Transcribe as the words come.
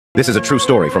This is a true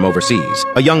story from overseas.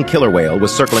 A young killer whale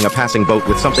was circling a passing boat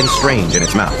with something strange in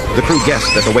its mouth. The crew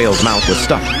guessed that the whale's mouth was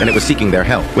stuck, and it was seeking their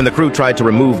help. When the crew tried to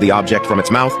remove the object from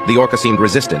its mouth, the orca seemed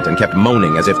resistant and kept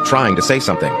moaning as if trying to say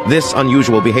something. This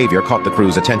unusual behavior caught the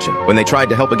crew's attention. When they tried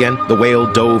to help again, the whale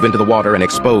dove into the water and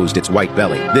exposed its white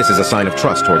belly. This is a sign of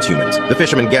trust towards humans. The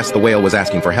fishermen guessed the whale was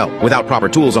asking for help. Without proper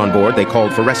tools on board, they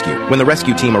called for rescue. When the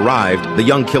rescue team arrived, the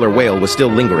young killer whale was still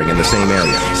lingering in the same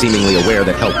area, seemingly aware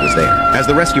that help was there. As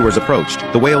the rescuers approached,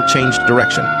 the whale changed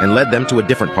direction and led them to a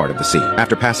different part of the sea.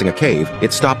 After passing a cave,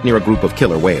 it stopped near a group of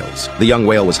killer whales. The young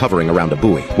whale was hovering around a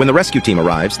buoy. When the rescue team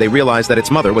arrives, they realize that its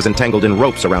mother was entangled in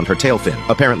ropes around her tail fin,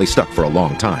 apparently stuck for a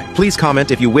long time. Please comment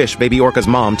if you wish baby orca's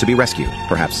mom to be rescued.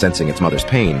 Perhaps sensing its mother's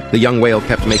pain, the young whale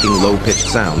kept making low-pitched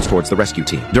sounds towards the rescue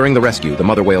team. During the rescue, the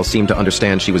mother whale seemed to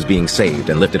understand she was being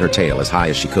saved and lifted her tail as high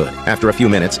as she could. After a few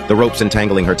minutes, the ropes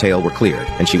entangling her tail were cleared,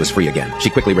 and she was free again. She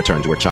quickly returned to her child.